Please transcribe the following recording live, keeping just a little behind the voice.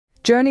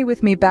Journey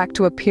with me back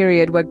to a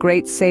period where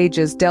great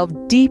sages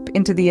delved deep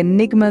into the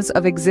enigmas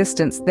of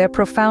existence, their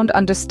profound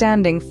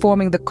understanding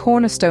forming the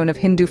cornerstone of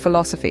Hindu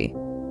philosophy.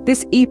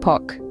 This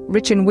epoch,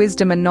 rich in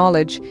wisdom and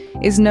knowledge,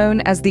 is known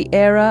as the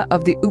era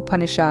of the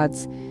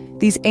Upanishads.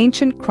 These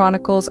ancient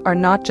chronicles are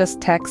not just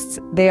texts,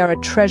 they are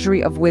a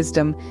treasury of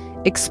wisdom,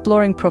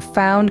 exploring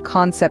profound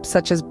concepts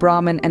such as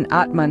Brahman and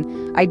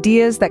Atman,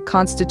 ideas that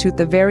constitute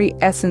the very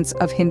essence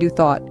of Hindu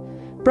thought.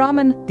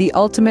 Brahman, the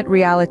ultimate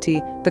reality,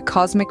 the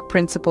cosmic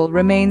principle,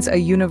 remains a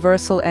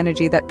universal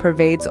energy that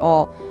pervades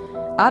all.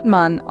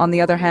 Atman, on the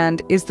other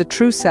hand, is the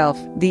true self,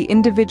 the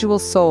individual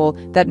soul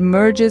that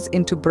merges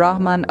into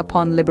Brahman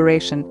upon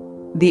liberation.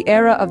 The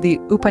era of the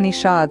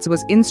Upanishads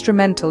was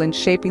instrumental in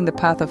shaping the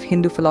path of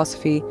Hindu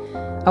philosophy,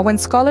 when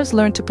scholars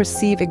learned to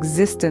perceive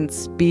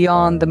existence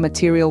beyond the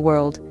material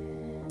world.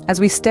 As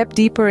we step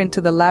deeper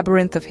into the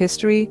labyrinth of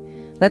history,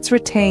 let's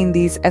retain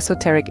these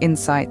esoteric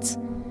insights.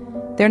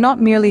 They're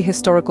not merely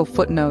historical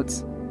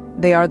footnotes.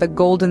 They are the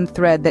golden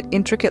thread that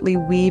intricately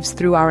weaves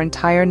through our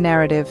entire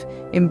narrative,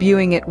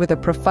 imbuing it with a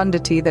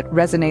profundity that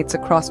resonates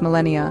across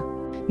millennia.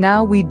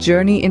 Now we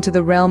journey into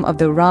the realm of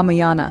the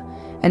Ramayana,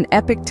 an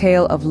epic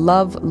tale of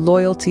love,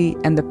 loyalty,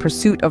 and the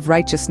pursuit of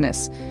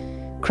righteousness.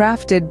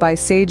 Crafted by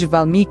sage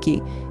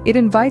Valmiki, it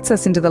invites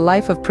us into the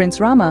life of Prince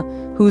Rama,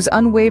 whose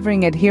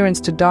unwavering adherence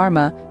to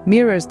Dharma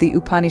mirrors the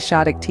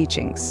Upanishadic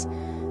teachings.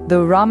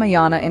 The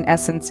Ramayana, in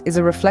essence, is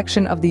a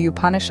reflection of the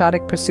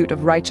Upanishadic pursuit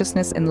of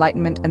righteousness,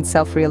 enlightenment, and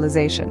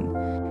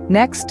self-realization.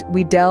 Next,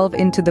 we delve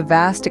into the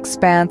vast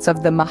expanse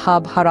of the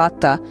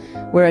Mahabharata,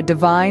 where a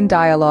divine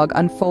dialogue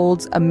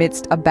unfolds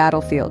amidst a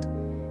battlefield.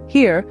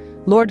 Here,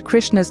 Lord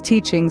Krishna's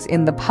teachings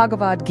in the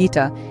Bhagavad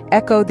Gita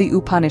echo the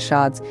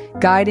Upanishads,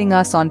 guiding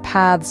us on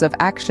paths of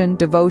action,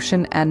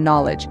 devotion, and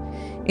knowledge.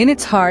 In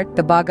its heart,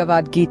 the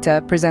Bhagavad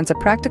Gita presents a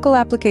practical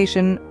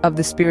application of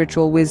the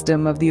spiritual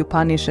wisdom of the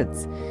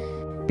Upanishads.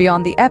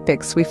 Beyond the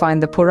epics, we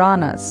find the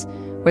Puranas,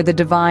 where the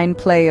divine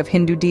play of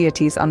Hindu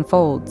deities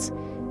unfolds.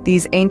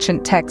 These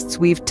ancient texts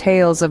weave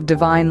tales of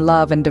divine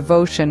love and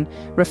devotion,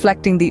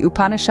 reflecting the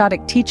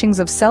Upanishadic teachings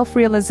of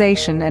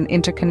self-realization and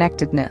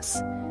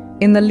interconnectedness.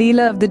 In the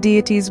Leela of the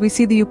deities, we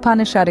see the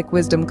Upanishadic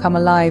wisdom come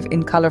alive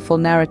in colorful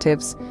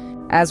narratives.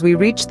 As we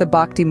reach the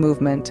Bhakti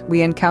movement,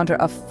 we encounter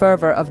a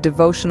fervor of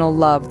devotional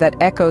love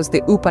that echoes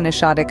the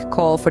Upanishadic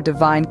call for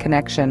divine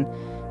connection.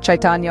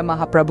 Chaitanya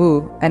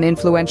Mahaprabhu, an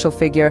influential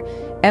figure,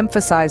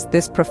 emphasized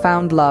this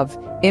profound love,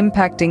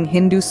 impacting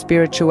Hindu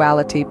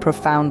spirituality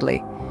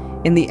profoundly.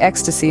 In the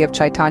ecstasy of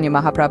Chaitanya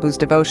Mahaprabhu's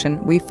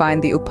devotion, we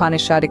find the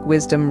Upanishadic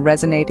wisdom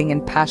resonating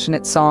in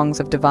passionate songs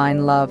of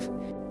divine love.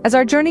 As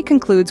our journey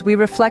concludes, we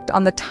reflect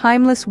on the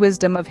timeless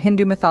wisdom of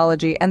Hindu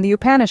mythology and the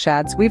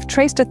Upanishads. We've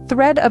traced a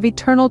thread of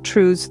eternal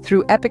truths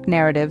through epic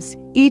narratives,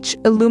 each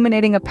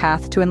illuminating a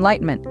path to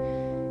enlightenment.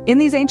 In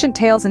these ancient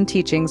tales and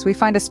teachings, we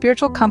find a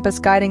spiritual compass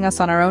guiding us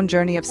on our own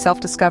journey of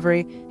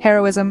self-discovery,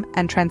 heroism,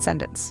 and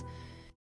transcendence.